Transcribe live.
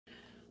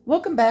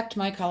Welcome back to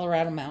my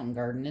Colorado mountain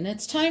garden, and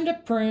it's time to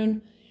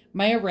prune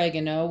my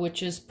oregano,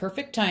 which is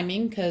perfect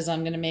timing because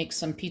I'm going to make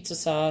some pizza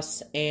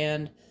sauce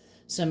and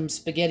some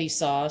spaghetti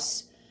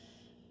sauce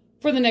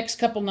for the next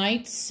couple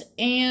nights.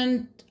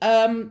 And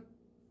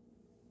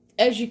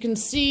as you can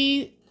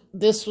see,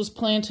 this was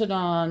planted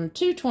on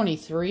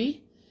 2/23.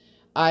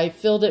 I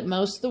filled it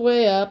most of the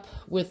way up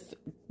with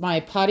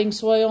my potting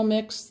soil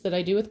mix that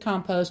I do with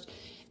compost,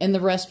 and the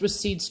rest was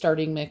seed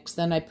starting mix.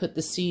 Then I put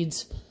the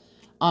seeds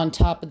on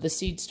top of the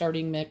seed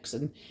starting mix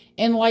and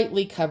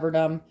lightly covered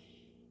them,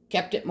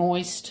 kept it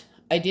moist.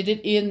 I did it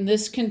in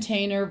this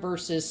container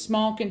versus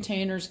small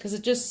containers because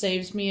it just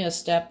saves me a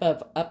step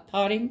of up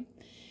potting.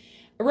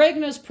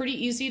 Oregano is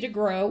pretty easy to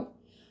grow.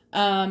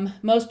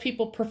 Most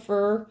people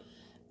prefer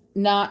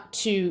not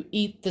to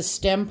eat the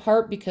stem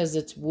part because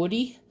it's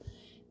woody.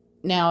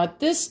 Now at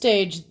this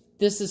stage,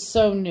 this is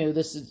so new.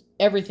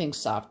 Everything's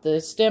soft.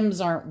 The stems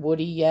aren't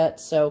woody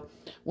yet. So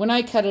when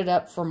I cut it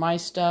up for my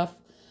stuff,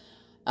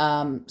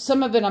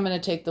 some of it I'm going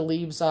to take the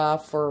leaves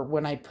off for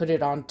when I put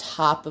it on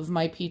top of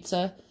my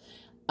pizza.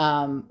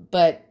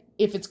 But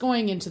if it's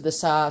going into the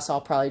sauce,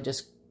 I'll probably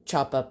just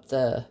chop up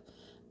the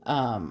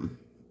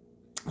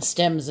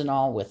stems and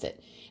all with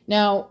it.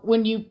 Now,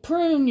 when you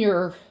prune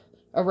your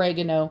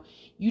oregano,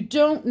 you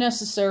don't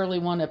necessarily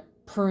want to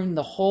prune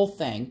the whole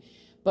thing.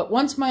 But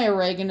once my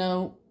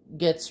oregano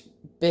gets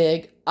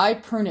big, I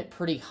prune it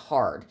pretty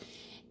hard.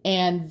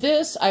 And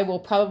this I will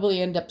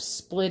probably end up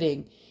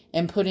splitting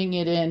and putting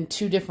it in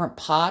 2 different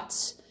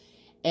pots.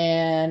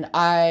 And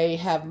I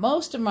have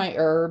most of my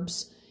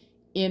herbs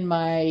in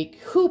my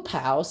hoop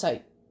house.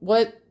 I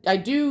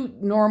do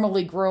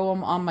normally grow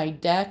them on my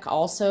deck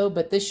also,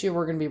 but this year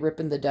we're going to be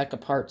ripping the deck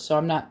apart, so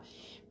I'm not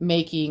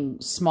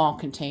making small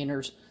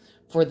containers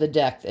for the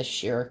deck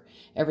this year.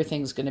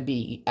 Everything's going to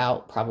be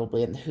out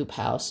probably in the hoop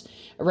house.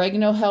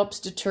 Oregano helps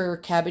deter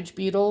cabbage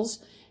beetles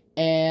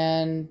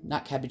and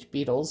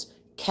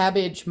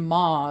cabbage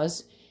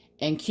moths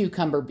and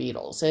cucumber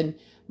beetles. And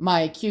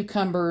my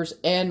cucumbers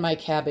and my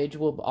cabbage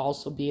will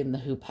also be in the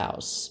hoop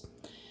house.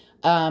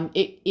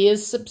 It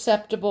is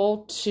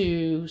susceptible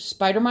to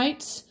spider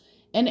mites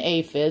and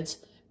aphids,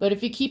 but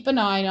if you keep an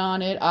eye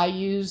on it, I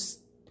use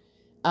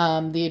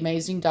the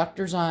amazing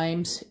Dr.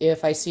 Zymes.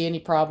 If I see any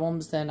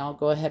problems, then I'll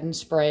go ahead and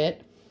spray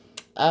it.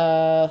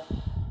 Other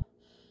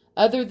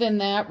than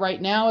that, right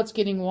now it's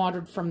getting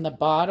watered from the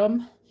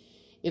bottom.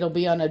 It'll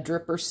be on a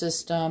dripper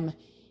system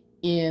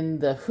in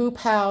the hoop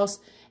house.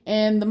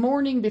 And the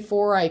morning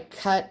before I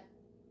cut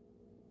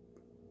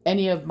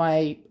any of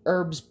my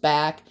herbs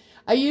back,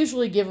 I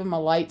usually give them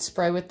a light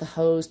spray with the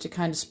hose to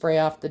kind of spray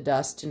off the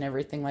dust and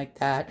everything like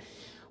that.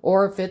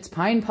 Or if it's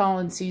pine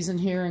pollen season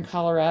here in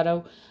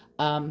Colorado,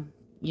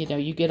 you know,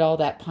 you get all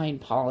that pine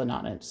pollen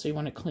on it, so you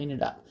want to clean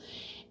it up.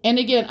 And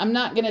again, I'm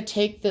not going to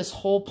take this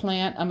whole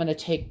plant. I'm going to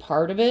take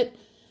part of it,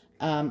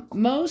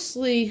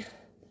 mostly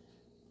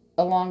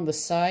along the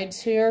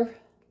sides here.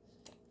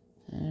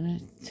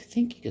 And I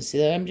think you can see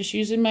that. I'm just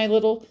using my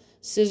little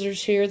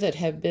scissors here that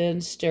have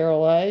been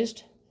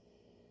sterilized.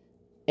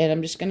 And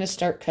I'm just going to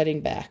start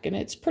cutting back. And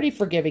it's pretty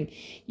forgiving.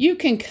 You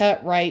can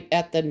cut right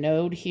at the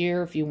node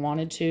here if you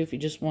wanted to, if you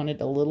just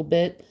wanted a little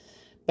bit.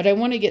 But I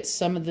want to get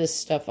some of this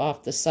stuff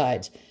off the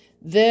sides.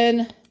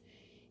 Then,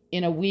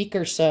 in a week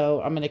or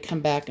so, I'm going to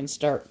come back and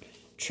start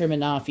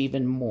trimming off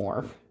even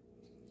more.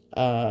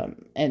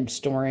 And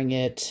storing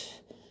it.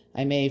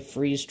 I may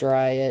freeze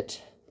dry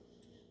it.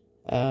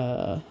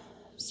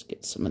 Let's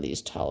get some of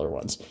these taller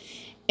ones.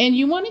 And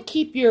you want to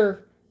keep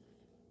your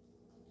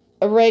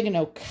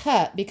oregano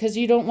cut because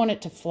you don't want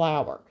it to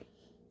flower.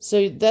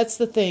 So that's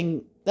the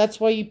thing. That's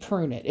why you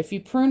prune it. If you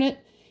prune it,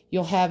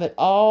 you'll have it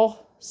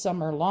all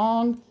summer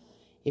long.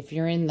 If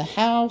you're in the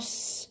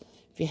house,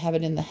 if you have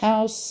it in the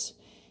house,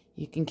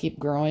 you can keep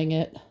growing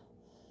it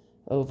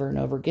over and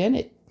over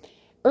again.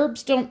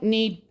 Herbs don't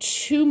need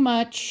too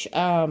much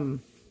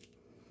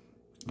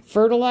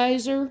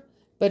fertilizer.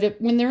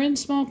 But when they're in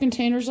small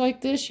containers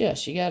like this,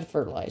 yes, you got to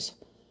fertilize.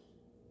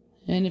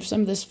 And if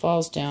some of this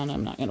falls down,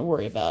 I'm not going to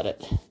worry about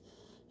it.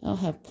 I'll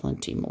have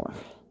plenty more.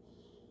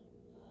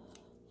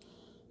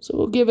 So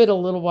we'll give it a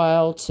little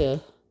while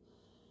to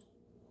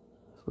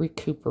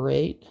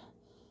recuperate.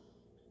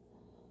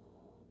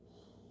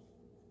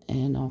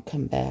 And I'll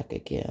come back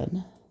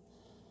again.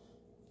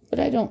 But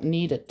I don't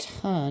need a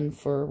ton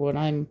for what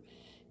I'm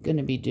going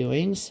to be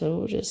doing, so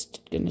we're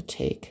just going to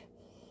take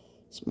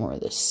some more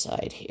of this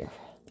side here.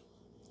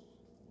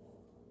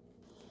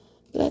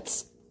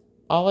 That's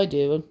all I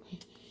do.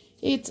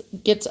 It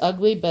gets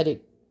ugly,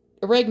 but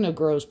oregano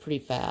grows pretty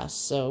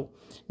fast. So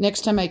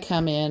next time I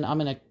come in, I'm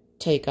going to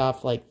take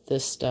off like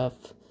this stuff,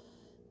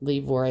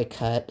 leave where I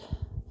cut.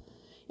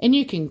 And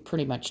you can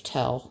pretty much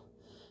tell.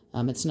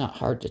 It's not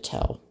hard to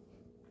tell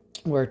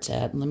where it's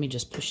at. And let me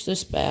just push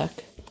this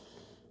back.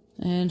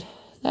 And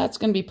that's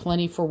going to be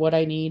plenty for what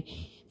I need.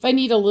 If I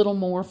need a little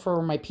more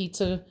for my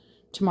pizza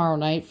tomorrow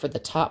night for the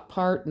top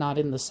part, not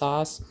in the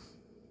sauce,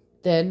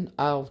 then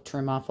I'll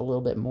trim off a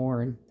little bit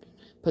more and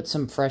put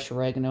some fresh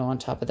oregano on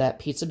top of that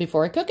pizza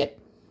before I cook it.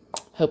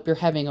 Hope you're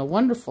having a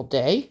wonderful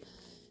day.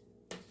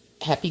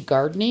 happy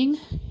gardening,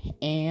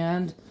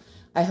 and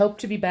I hope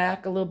to be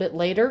back a little bit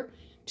later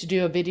to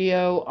do a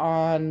video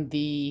on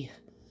the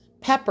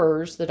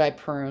peppers that I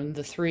pruned,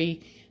 the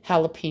 3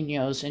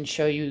 jalapenos, and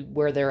show you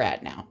where they're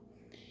at now.